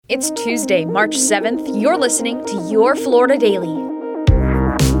It's Tuesday, March 7th. You're listening to Your Florida Daily.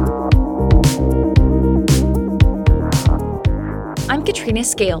 I'm Katrina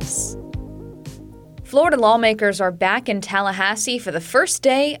Scales. Florida lawmakers are back in Tallahassee for the first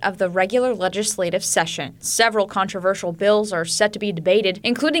day of the regular legislative session. Several controversial bills are set to be debated,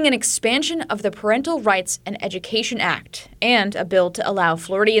 including an expansion of the Parental Rights and Education Act and a bill to allow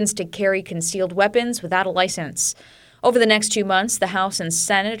Floridians to carry concealed weapons without a license. Over the next 2 months, the House and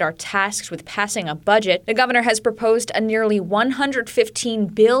Senate are tasked with passing a budget. The governor has proposed a nearly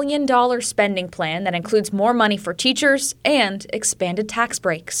 $115 billion spending plan that includes more money for teachers and expanded tax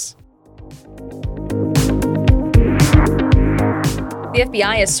breaks. The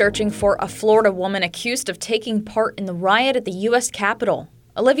FBI is searching for a Florida woman accused of taking part in the riot at the U.S. Capitol.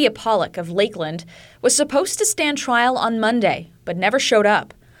 Olivia Pollock of Lakeland was supposed to stand trial on Monday, but never showed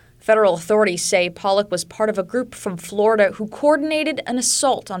up. Federal authorities say Pollock was part of a group from Florida who coordinated an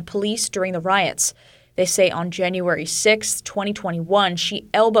assault on police during the riots. They say on January 6, 2021, she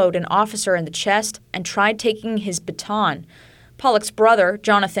elbowed an officer in the chest and tried taking his baton. Pollock's brother,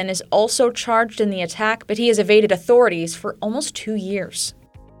 Jonathan, is also charged in the attack, but he has evaded authorities for almost 2 years.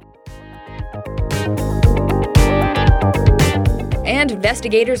 And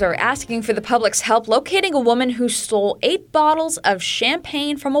investigators are asking for the public's help locating a woman who stole 8 bottles of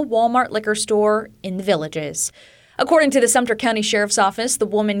champagne from a Walmart liquor store in the Villages. According to the Sumter County Sheriff's Office, the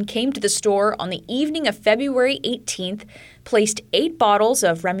woman came to the store on the evening of February 18th, placed 8 bottles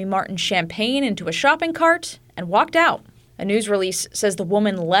of Remy Martin champagne into a shopping cart, and walked out. A news release says the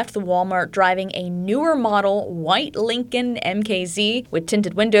woman left the Walmart driving a newer model white Lincoln MKZ with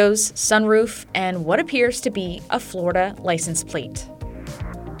tinted windows, sunroof, and what appears to be a Florida license plate.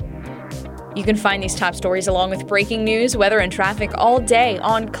 You can find these top stories along with breaking news, weather, and traffic all day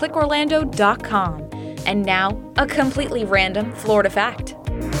on clickorlando.com. And now, a completely random Florida fact.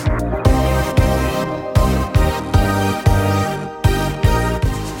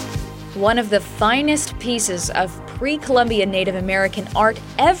 One of the finest pieces of pre-Columbian Native American art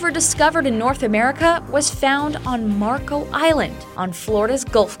ever discovered in North America was found on Marco Island on Florida's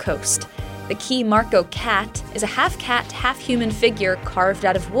Gulf Coast. The Key Marco cat is a half-cat, half-human figure carved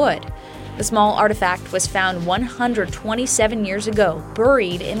out of wood. The small artifact was found 127 years ago,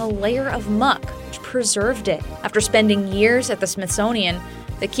 buried in a layer of muck, which preserved it. After spending years at the Smithsonian,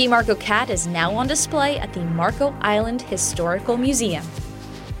 the Key Marco cat is now on display at the Marco Island Historical Museum.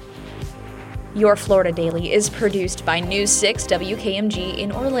 Your Florida Daily is produced by News 6 WKMG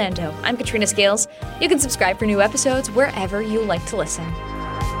in Orlando. I'm Katrina Scales. You can subscribe for new episodes wherever you like to listen.